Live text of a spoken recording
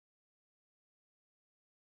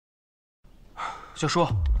小叔，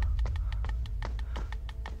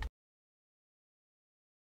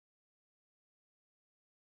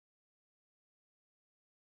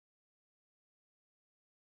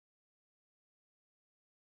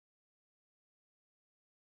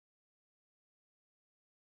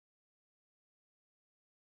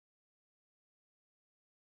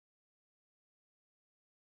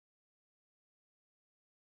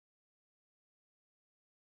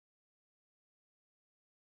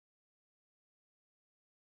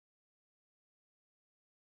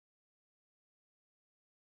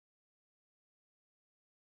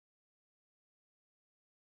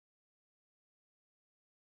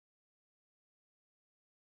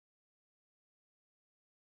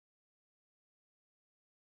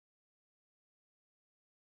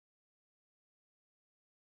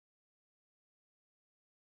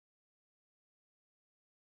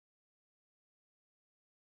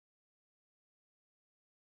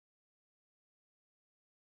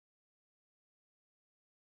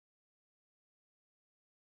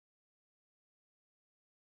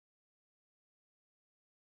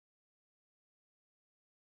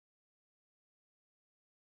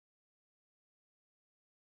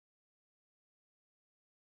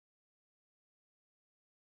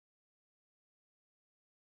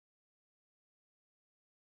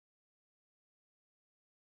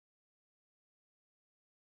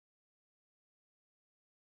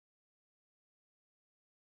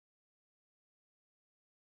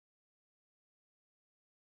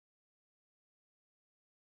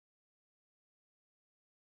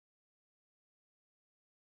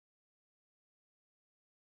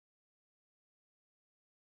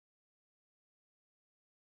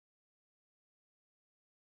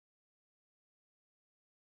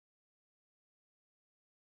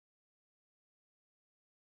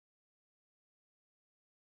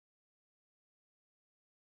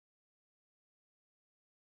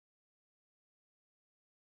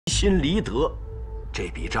心离德，这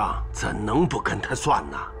笔账怎能不跟他算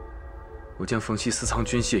呢？我将冯熙私藏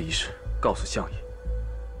军械一事告诉相爷，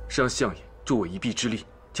是让相爷助我一臂之力，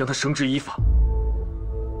将他绳之以法，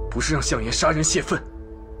不是让相爷杀人泄愤。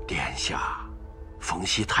殿下，冯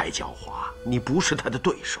熙太狡猾，你不是他的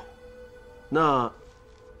对手。那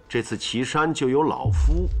这次岐山就由老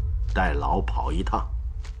夫代劳跑一趟，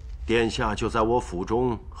殿下就在我府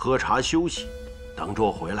中喝茶休息，等着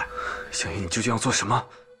我回来。相爷，你究竟要做什么？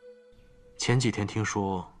 前几天听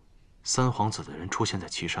说，三皇子的人出现在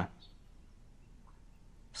岐山。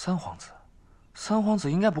三皇子，三皇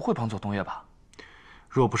子应该不会帮左东岳吧？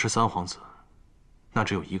若不是三皇子，那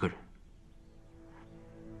只有一个人。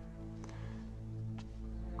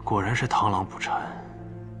果然是螳螂捕蝉，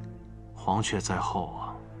黄雀在后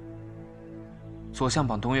啊！左相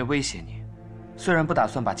绑东岳威胁你，虽然不打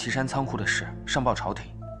算把岐山仓库的事上报朝廷，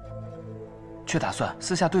却打算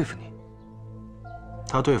私下对付你。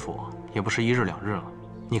他对付我。 也不是一日两日了，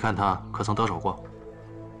你看他可曾得手过？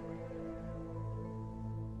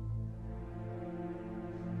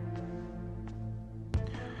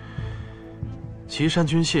岐山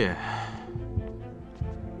军械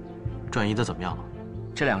转移的怎么样了？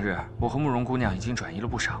这2日，我和慕容姑娘已经转移了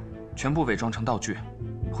不少，全部伪装成道具，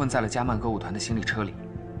混在了加曼歌舞团的行李车里，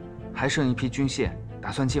还剩一批军械，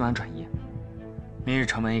打算今晚转移。明日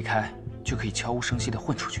城门一开，就可以悄无声息地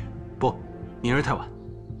混出去。不，明日太晚。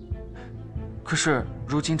 可是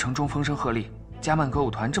如今城中风声鹤唳，加曼歌舞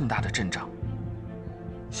团这么大的阵仗，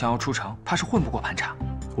想要出城，怕是混不过盘查。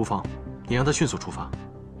无妨，你让他迅速出发，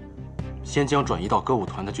先将转移到歌舞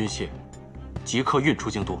团的军械即刻运出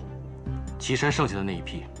京都，岐山剩下的那一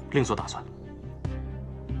批另做打算。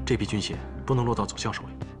这批军械不能落到左相手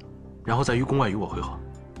里，然后再于宫外与我会合。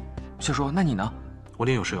小叔，那你呢？我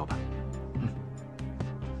另有事要办。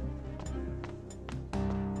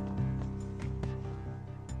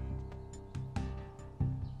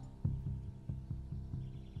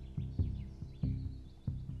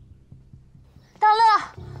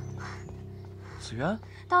 子渊，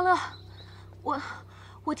大乐，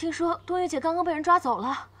我听说东岳姐刚刚被人抓走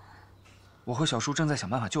了。我和小叔正在想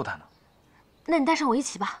办法救她呢。那你带上我一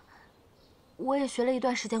起吧，我也学了一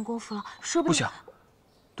段时间功夫了，说不定……不行，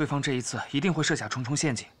对方这一次一定会设下重重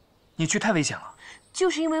陷阱，你去太危险了。就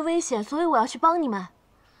是因为危险，所以我要去帮你们。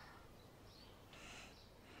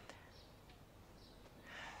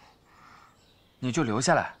你就留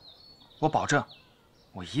下来，我保证，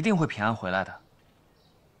我一定会平安回来的。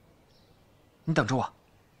 你等着我。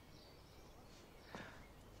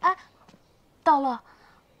哎，道乐，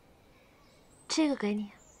这个给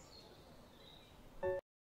你。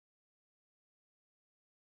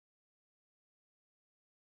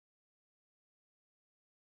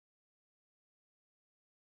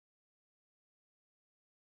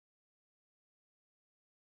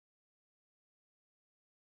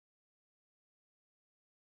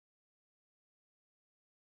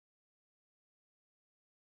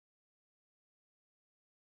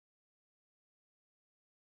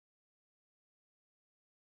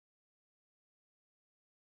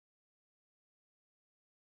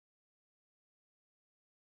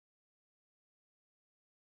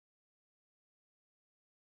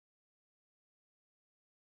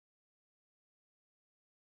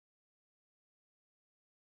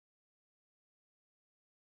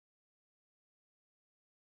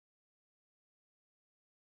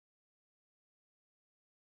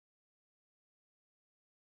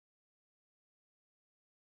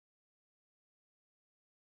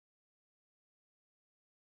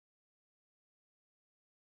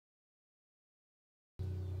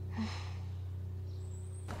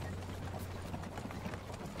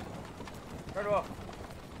站住！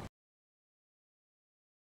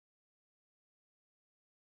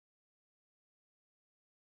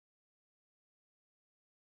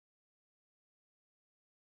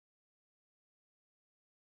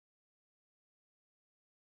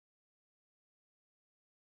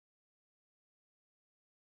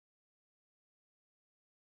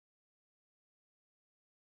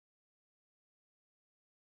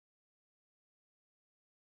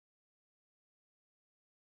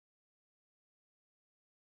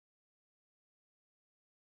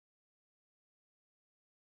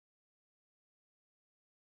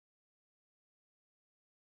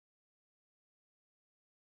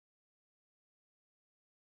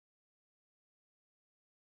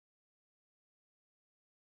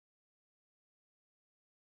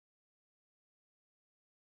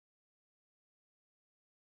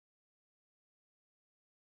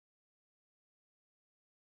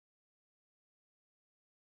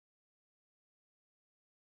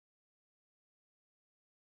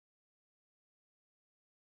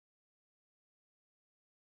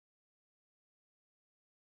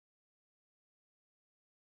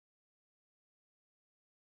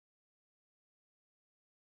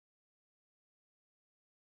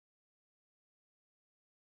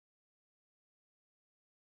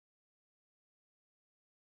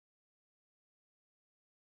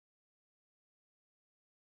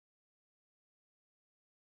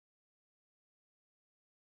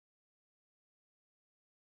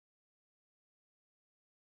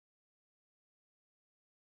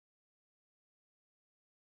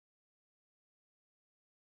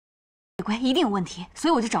鬼鬼一定有问题，所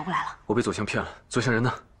以我就找过来了。我被左相骗了，左相人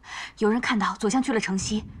呢？有人看到左相去了城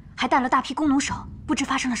西，还带了大批弓弩手，不知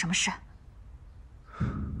发生了什么事。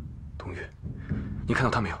东岳，你看到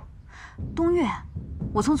他没有？东岳，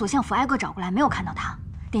我从左相府挨个找过来，没有看到他。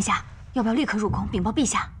殿下，要不要立刻入宫禀报陛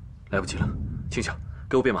下？来不及了，青晓，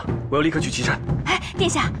给我便马，我要立刻去岐山。哎，殿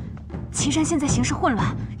下，岐山现在形势混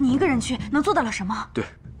乱，你一个人去能做得了什么？对，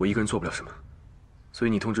我一个人做不了什么，所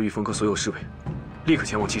以你通知御风阁所有侍卫，立刻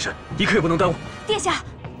前往岐山，一刻也不能耽误。殿下。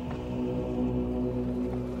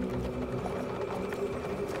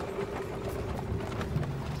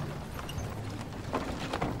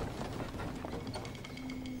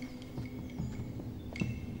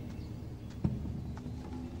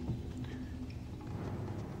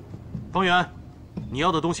方圆，你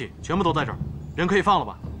要的东西全部都在这儿，人可以放了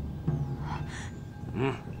吧？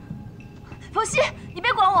冯熙，你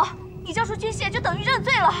别管我，你交出军械就等于认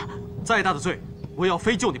罪了。再大的罪，我也要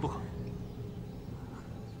非救你不可。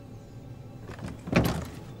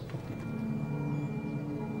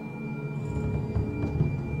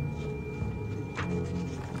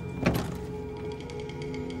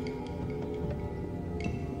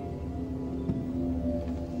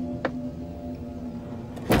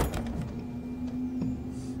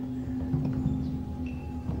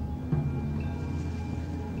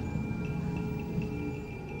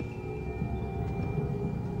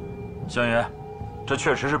相爷，这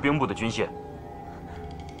确实是兵部的军械。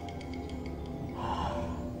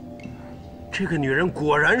这个女人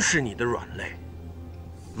果然是你的软肋，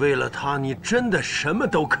为了她，你真的什么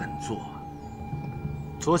都肯做。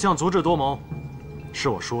左相足智多谋，是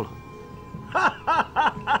我输了。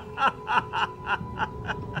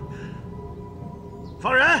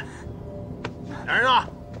放人！两人啊，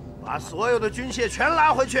把所有的军械全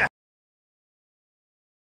拉回去。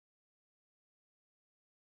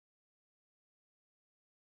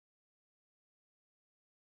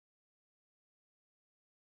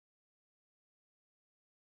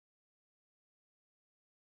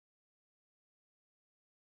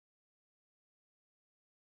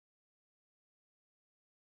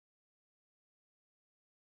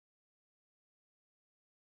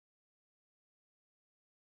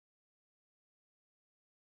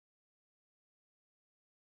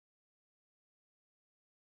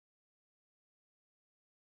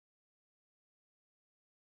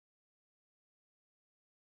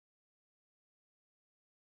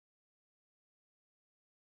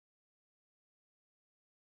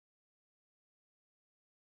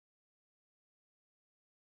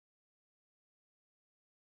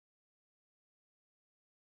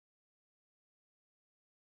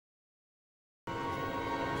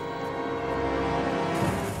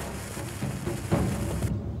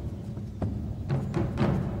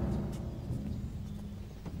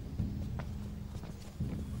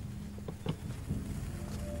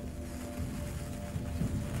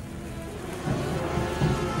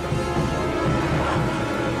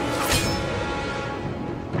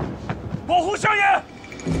保护相爷！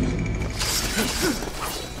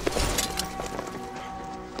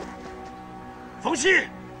冯熙，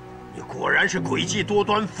你果然是诡计多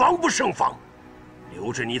端，防不胜防。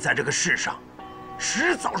留着你在这个世上，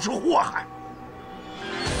迟早是祸害。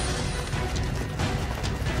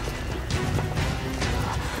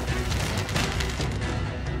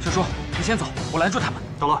小叔，你先走，我拦住他们。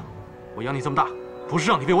大乱，我养你这么大，不是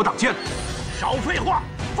让你为我挡箭的。少废话，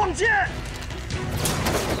放箭！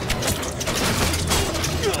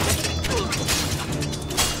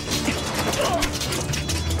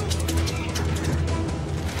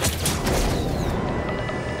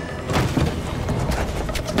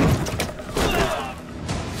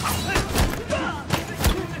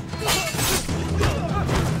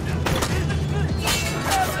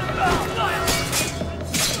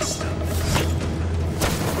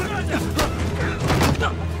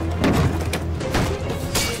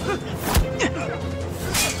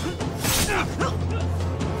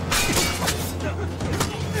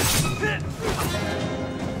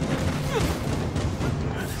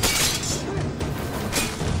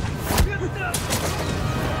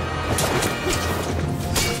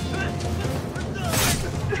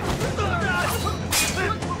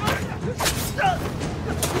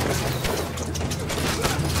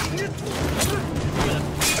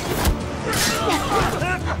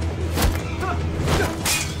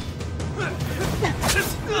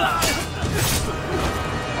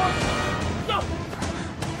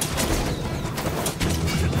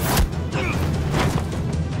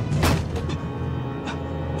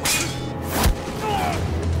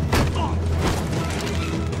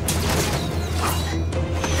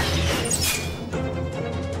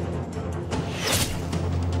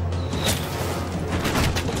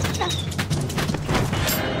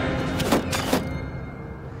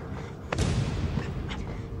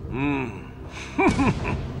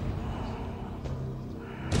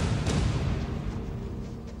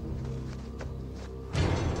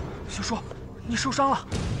小叔，你受伤了？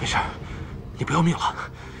没事，你不要命了。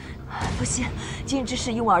不行，今日之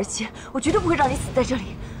事因我而起，我绝对不会让你死在这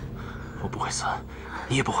里。我不会死，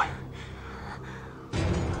你也不会。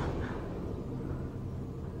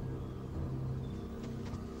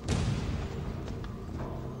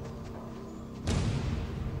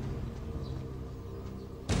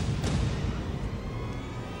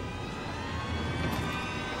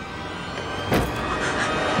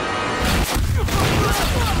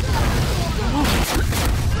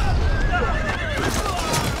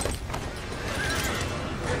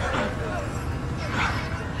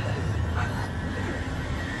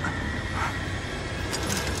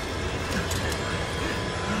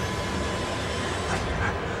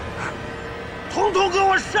统统给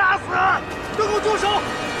我杀死！都给我住手！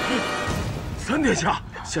三殿下，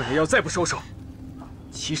相爷要再不收手，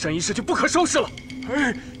岐山一事就不可收拾了。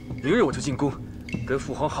哎，明日我就进宫，跟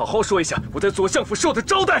父皇好好说一下我在左相府受的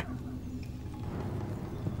招待。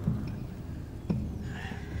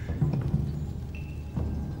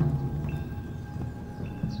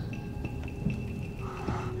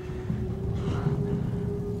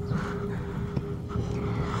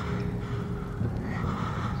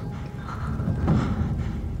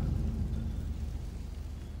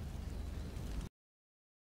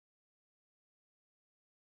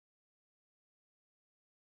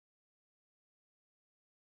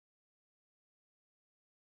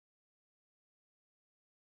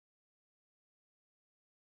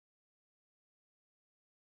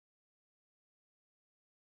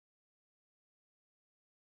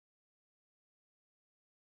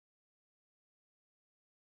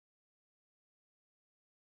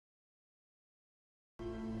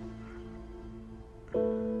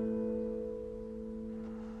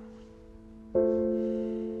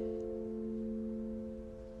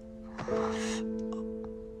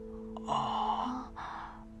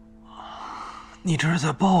你这是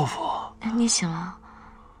在报复？你醒了。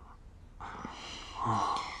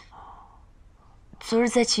昨日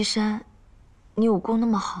在岐山，你武功那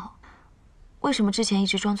么好，为什么之前一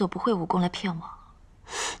直装作不会武功来骗我？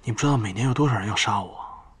你不知道每年有多少人要杀我，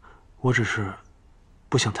我只是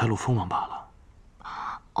不想太露锋芒罢了。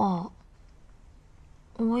哦，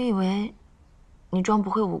我以为你装不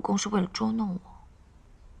会武功是为了捉弄我。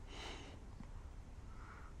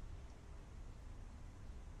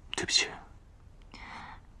对不起。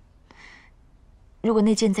如果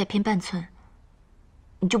那剑再偏半寸，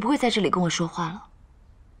你就不会在这里跟我说话了。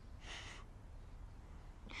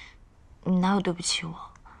你哪有对不起我？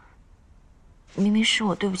明明是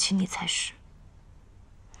我对不起你才是。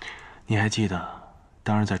你还记得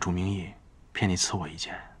当日在主名驿骗你刺我一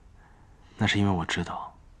剑，那是因为我知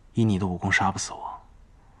道，以你的武功杀不死我。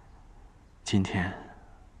今天，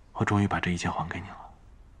我终于把这一剑还给你了。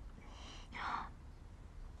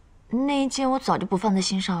那一件我早就不放在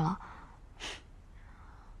心上了。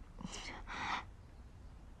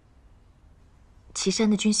岐山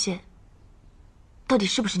的军械，到底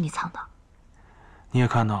是不是你藏的？你也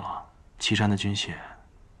看到了，岐山的军械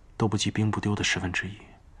都不及兵部丢的1/10，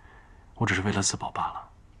我只是为了自保罢了。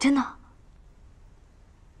真的？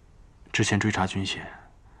之前追查军械，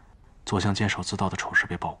左相监守自盗的丑事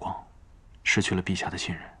被曝光，失去了陛下的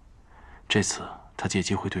信任。这次他借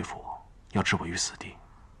机会对付我，要置我于死地。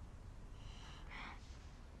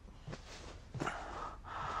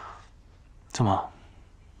怎么，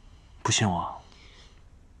不信我？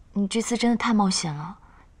你这次真的太冒险了，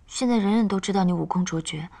现在人人都知道你武功卓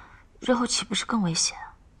绝，日后岂不是更危险？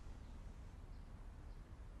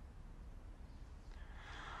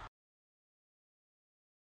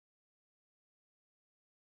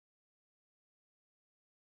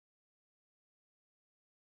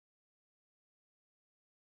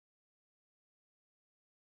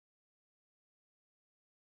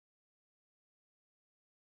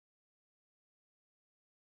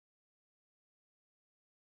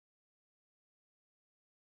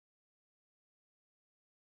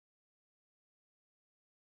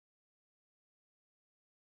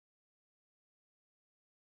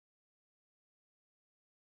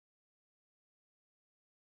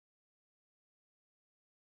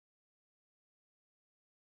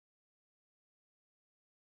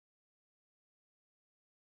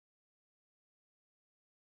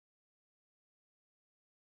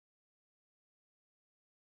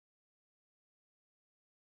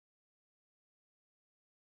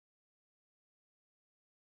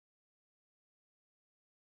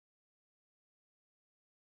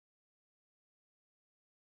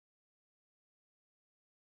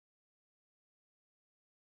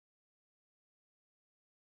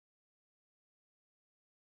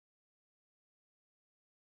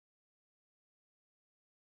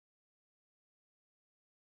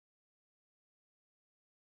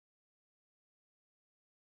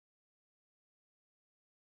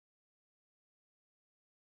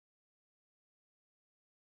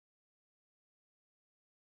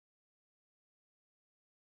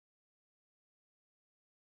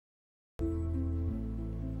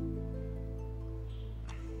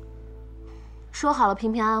说好了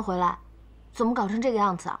平平安安回来，怎么搞成这个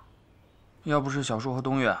样子啊？要不是小树和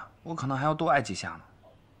东月，我可能还要多挨几下呢。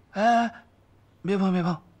哎，别碰别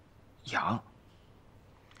碰，痒。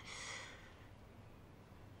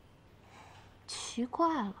奇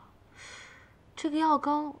怪了，这个药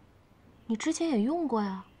膏你之前也用过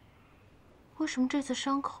呀，为什么这次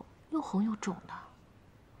伤口又红又肿的？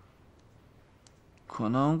可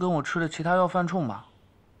能跟我吃的其他药犯冲吧。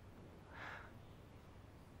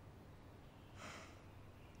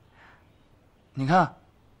你看，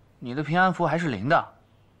你的平安符还是灵的，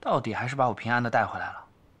到底还是把我平安的带回来了。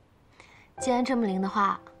既然这么灵的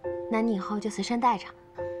话，那你以后就随身带着，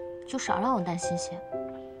就少让我担心些。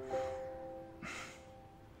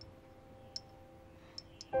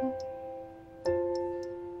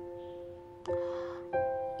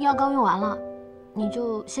药膏用完了，你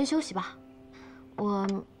就先休息吧，我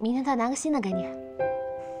明天再拿个新的给你。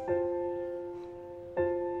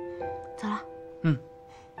走了。嗯。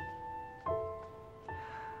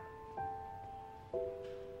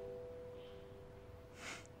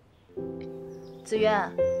子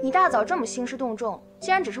渊，你大早这么兴师动众，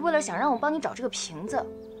竟然只是为了想让我帮你找这个瓶子，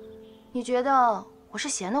你觉得我是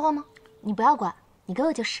闲得慌吗？你不要管，你哥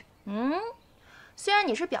哥就是。虽然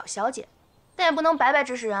你是表小姐，但也不能白白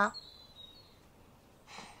指使人啊。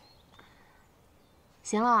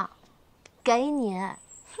行了，给你。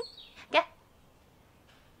给。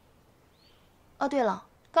哦，对了，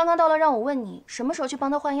刚刚到了让我问你什么时候去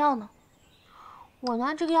帮他换药呢？我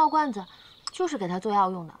拿这个药罐子，就是给他做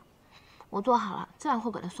药用的。我做好了，自然会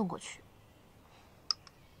给他送过去。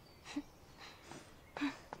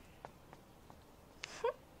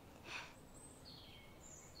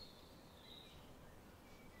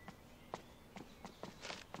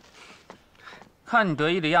看你得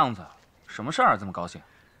意的样子，什么事儿这么高兴？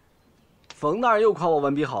冯大人又夸我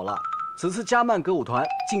文笔好了，此次加曼歌舞团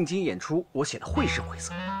进京演出，我写的绘声绘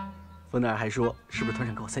色。冯大人还说，是不是团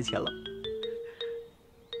长给我塞钱了？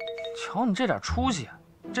瞧你这点出息，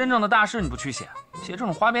真正的大事你不去写，写这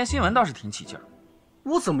种花边新闻倒是挺起劲儿。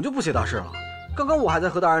我怎么就不写大事了？刚刚我还在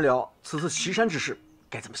和大人聊此次岐山之事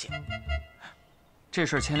该怎么写。这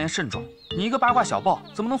事儿牵连甚重，你一个八卦小报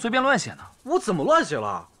怎么能随便乱写呢？我怎么乱写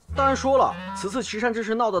了？大人说了，此次岐山之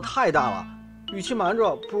事闹得太大了，与其瞒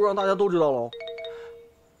着，不如让大家都知道喽。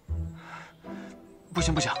不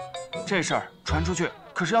行不行，这事儿传出去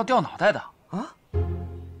可是要掉脑袋的啊！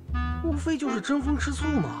无非就是争风吃醋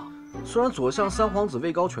嘛。虽然左相三皇子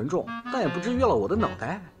位高权重，但也不至于要了我的脑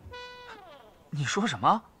袋。你说什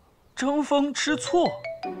么？争风吃醋？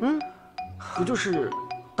不就是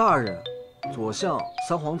大人、左相、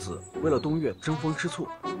三皇子为了东岳争风吃醋，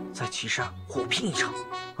在岐山火拼一场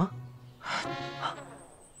啊？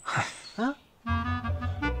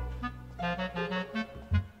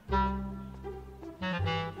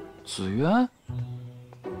紫渊，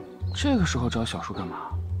这个时候找小叔干嘛？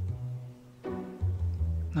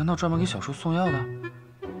难道专门给小叔送药的？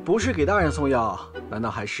不是给大人送药，难道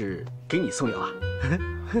还是给你送药啊？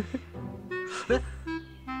哎，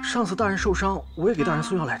上次大人受伤，我也给大人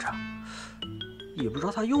送药来着，也不知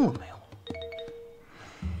道他用了没有。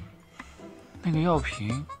那个药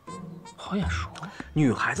瓶好眼熟。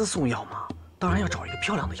女孩子送药嘛，当然要找一个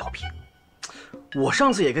漂亮的药瓶。我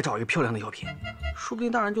上次也该找一个漂亮的药瓶，说不定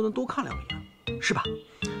大人就能多看2眼，是吧？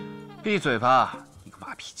闭嘴吧，你个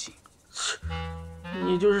马屁精！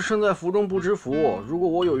你就是身在福中不知福。如果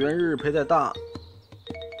我有缘日陪在大……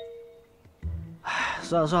哎，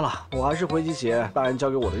算了算了，我还是回去写大人交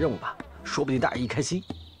给我的任务吧，说不定大人一开心。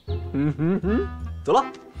走了。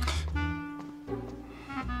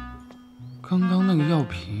刚刚那个药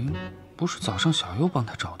瓶不是早上小优帮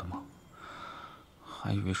他找的吗？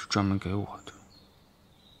还以为是专门给我的，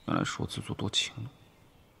原来是我自作多情了。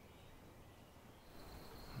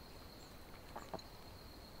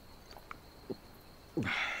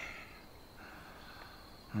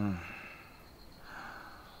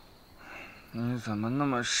你怎么那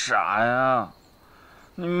么傻呀？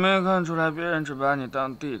你没看出来别人只把你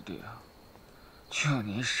当弟弟啊？就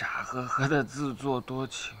你傻呵呵的自作多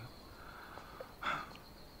情，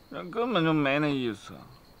人根本就没那意思。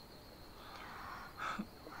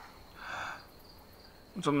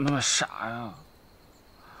你怎么那么傻呀？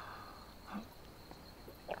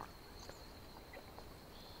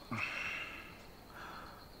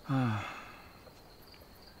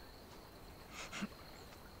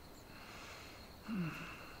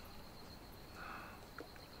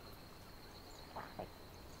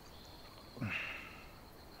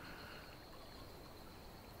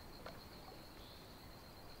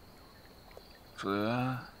子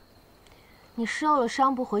渊，你受了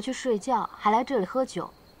伤不回去睡觉，还来这里喝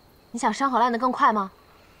酒，你想伤口烂得更快吗？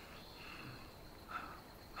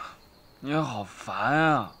你好烦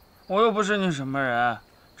呀！我又不是你什么人，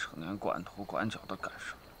成天管头管脚的干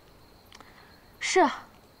什么？是，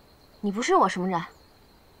你不是我什么人。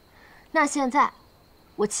那现在，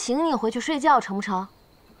我请你回去睡觉，成不成？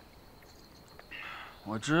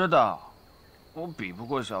我知道，我比不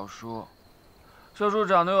过小叔，小叔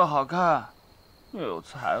长得又好看，又有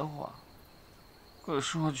才华。可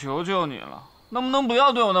是我求求你了，能不能不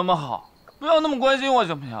要对我那么好，不要那么关心我，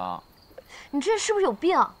行不行？你这是不是有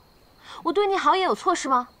病？我对你好也有错是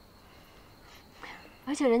吗？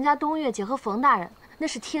而且人家东岳姐和冯大人那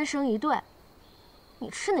是天生一对，你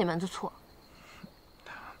吃哪门子醋？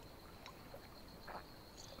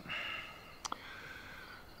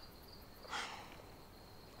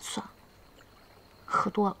算了，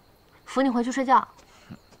喝多了，扶你回去睡觉。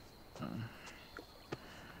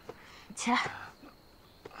起来。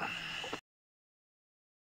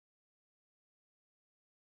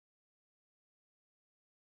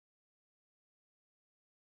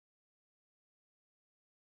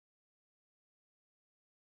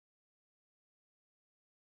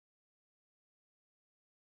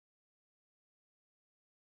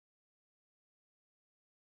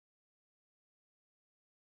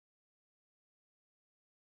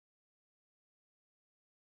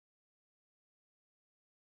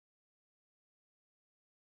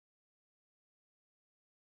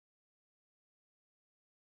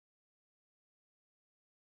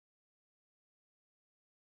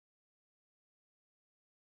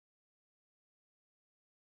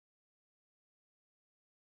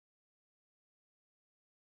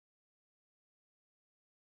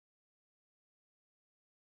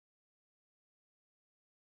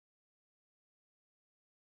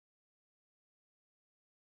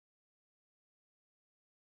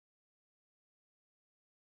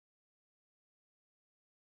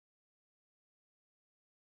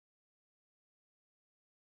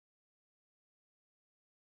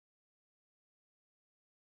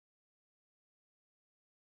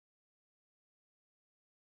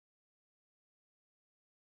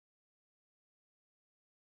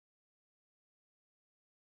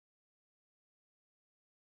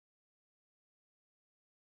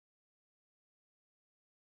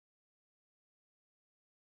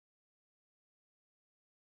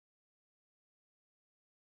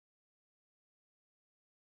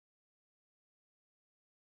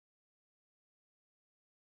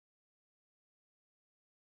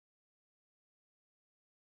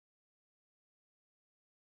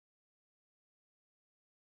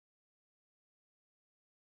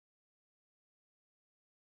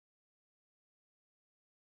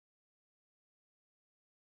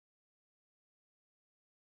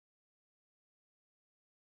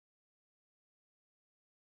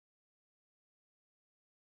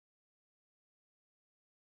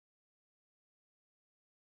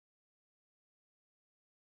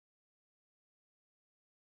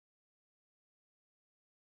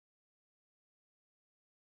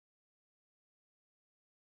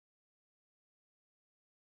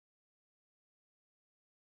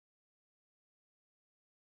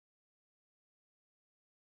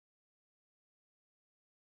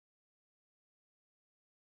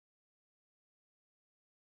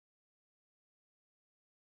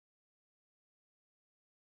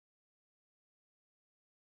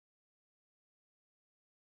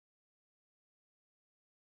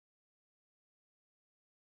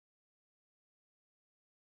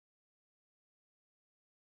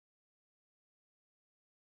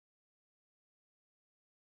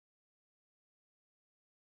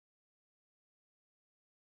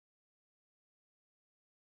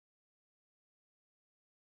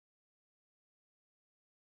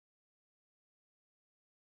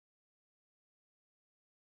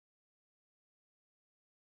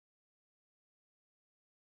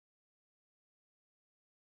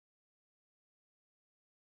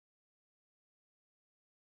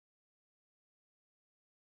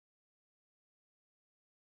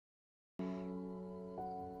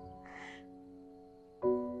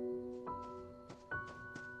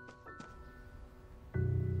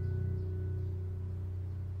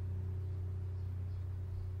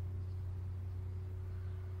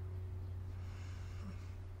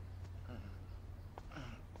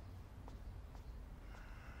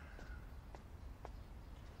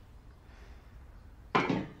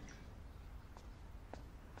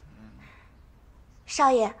少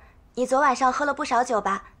爷，你昨晚上喝了不少酒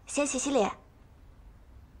吧？先洗洗脸。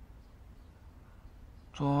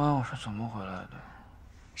昨晚我是怎么回来的？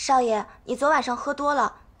少爷，你昨晚上喝多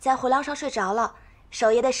了，在回廊上睡着了，守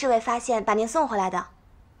夜的侍卫发现，把您送回来的。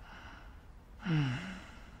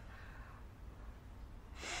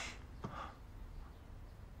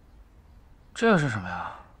这是什么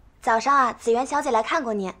呀？早上啊，紫媛小姐来看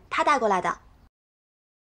过您，她带过来的。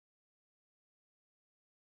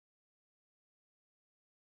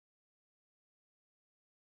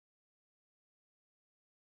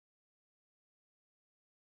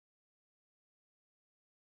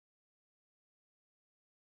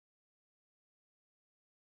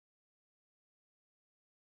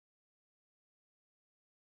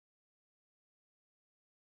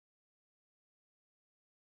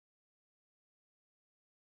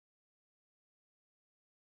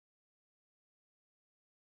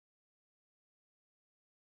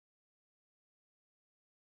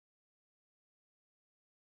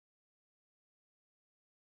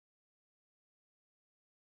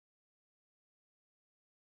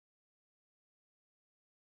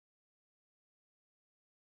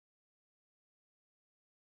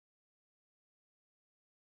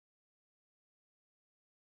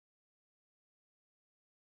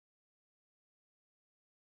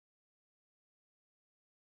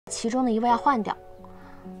其中的一位要换掉，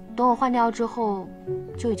等我换掉之后，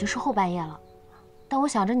就已经是后半夜了。但我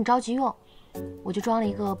想着你着急用，我就装了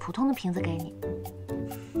一个普通的瓶子给你。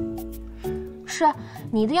是，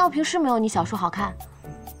你的药瓶是没有你小叔好看。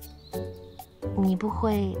你不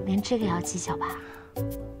会连这个也要计较吧？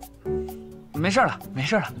没事了，没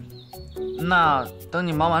事了。那等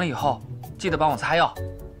你忙完了以后，记得帮我擦药。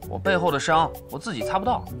我背后的伤我自己擦不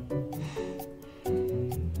到。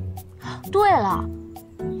对了。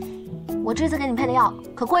我这次给你配的药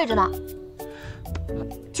可贵着呢，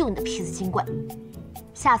就你的皮子金贵，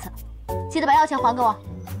下次记得把药钱还给我。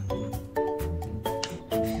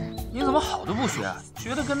你怎么好都不学，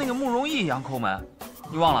学的跟那个慕容逸一样抠门？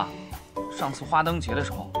你忘了，上次花灯节的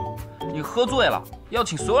时候，你喝醉了，要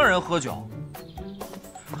请所有人喝酒，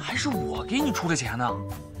还是我给你出的钱呢。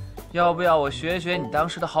要不要我学一学你当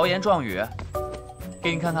时的豪言壮语，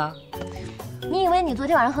给你看看？你以为你昨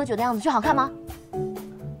天晚上喝酒的样子就好看吗？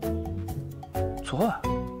昨晚？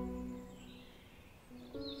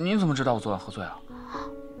你怎么知道我昨晚喝醉了？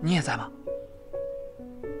你也在吗？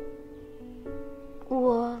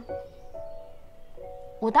我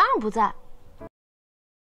当然不在。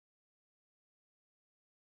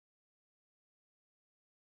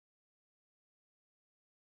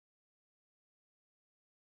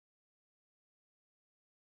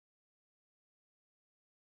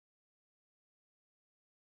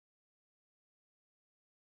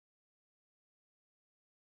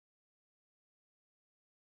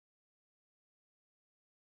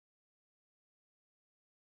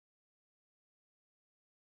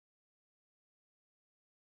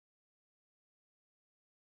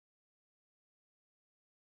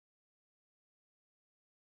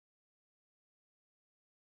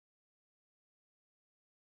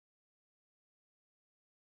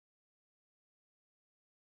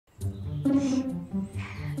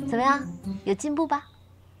怎么样，有进步吧？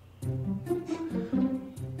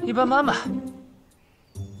一般般吧。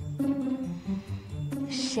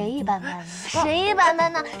谁一般般呢？谁一般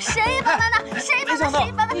般呢？谁一般般呢？谁一般般？谁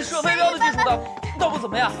一般般？你射飞镖的技术倒不怎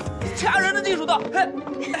么样，掐人的技术倒，就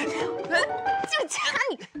掐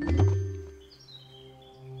你！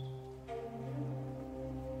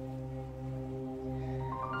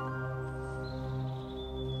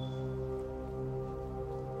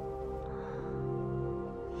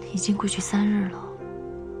已经过去3日了，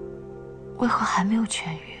为何还没有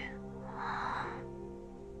痊愈？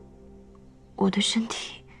我的身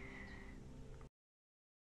体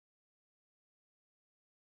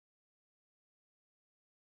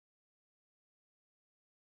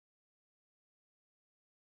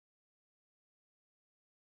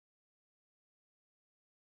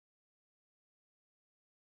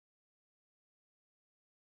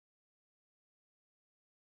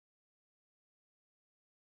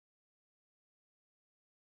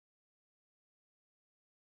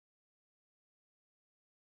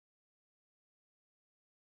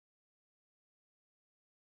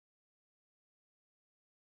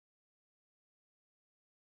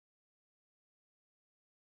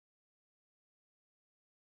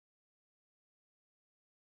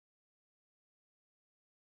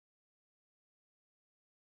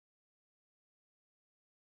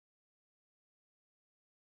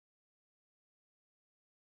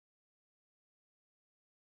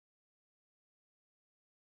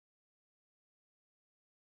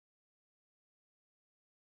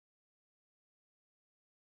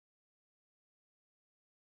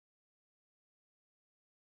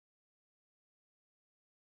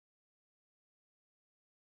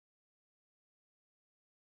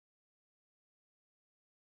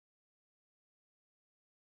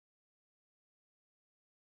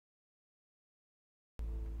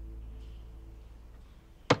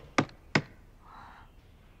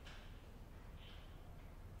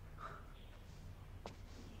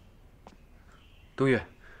东岳，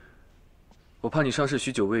我怕你伤势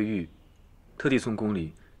许久未愈，特地从宫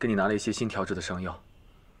里给你拿了一些新调制的伤药。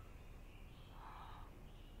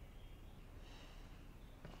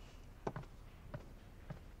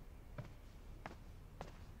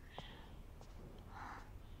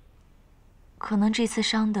可能这次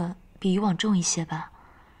伤的比以往重一些吧。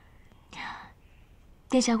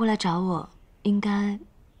殿下过来找我，应该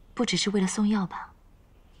不只是为了送药吧？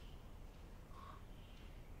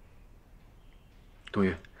东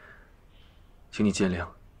岳，请你见谅。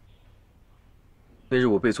那日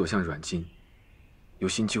我被左相软禁，有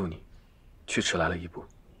心救你，却迟来了一步。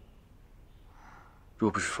若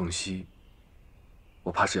不是冯熙，我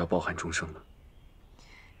怕是要抱憾终生了。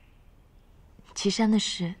岐山的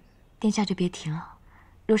事，殿下就别提了。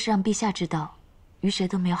若是让陛下知道，于谁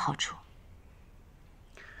都没有好处。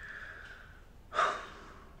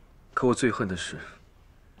可我最恨的是，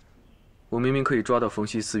我明明可以抓到冯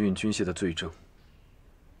熙私运军械的罪证，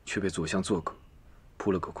却被左相作梗，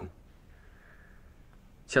扑了个空。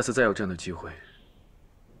下次再有这样的机会，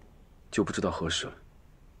就不知道何时了。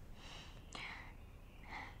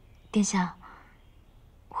殿下，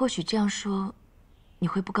或许这样说你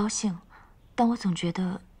会不高兴，但我总觉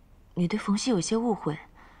得你对冯熙有些误会。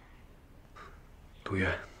东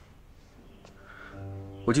岳，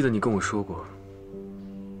我记得你跟我说过，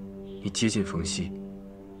你接近冯熙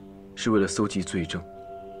是为了搜集罪证，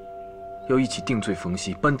要一起定罪冯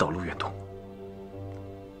熙，扳倒陆远通。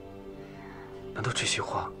难道这些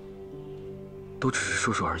话都只是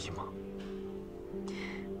说说而已吗？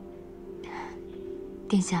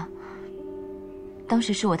殿下，当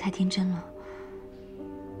时是我太天真了。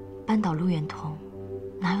扳倒陆远通，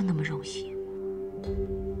哪有那么容易？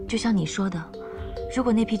就像你说的，如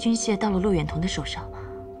果那批军械到了陆远通的手上，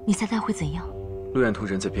你猜他会怎样？陆远通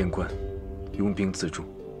人在边关，拥兵自重。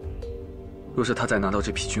若是他再拿到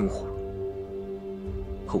这批军火，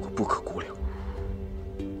后果不可估量。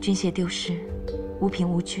军械丢失，无凭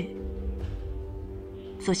无据，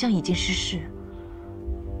左相已经失势。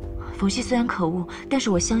冯熙虽然可恶，但是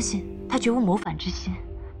我相信他绝无谋反之心。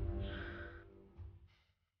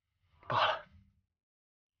罢了，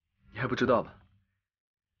你还不知道吧？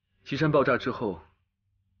岐山爆炸之后，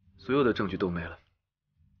所有的证据都没了。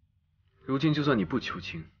如今就算你不求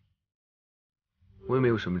情，我也没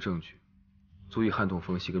有什么证据足以撼动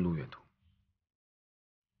冯熙跟陆远通。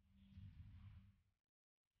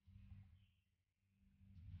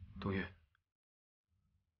东岳，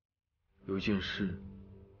有一件事，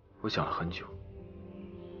我想了很久，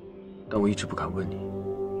但我一直不敢问你，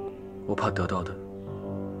我怕得到的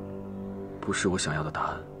不是我想要的答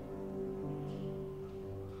案。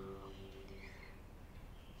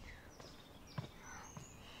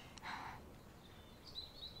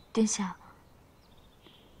殿下，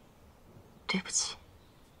对不起。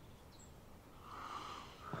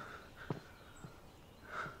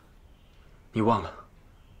你忘了，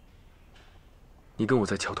你跟我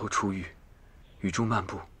在桥头初遇，雨中漫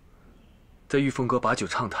步，在玉凤阁把酒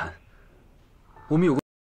畅谈，我们有过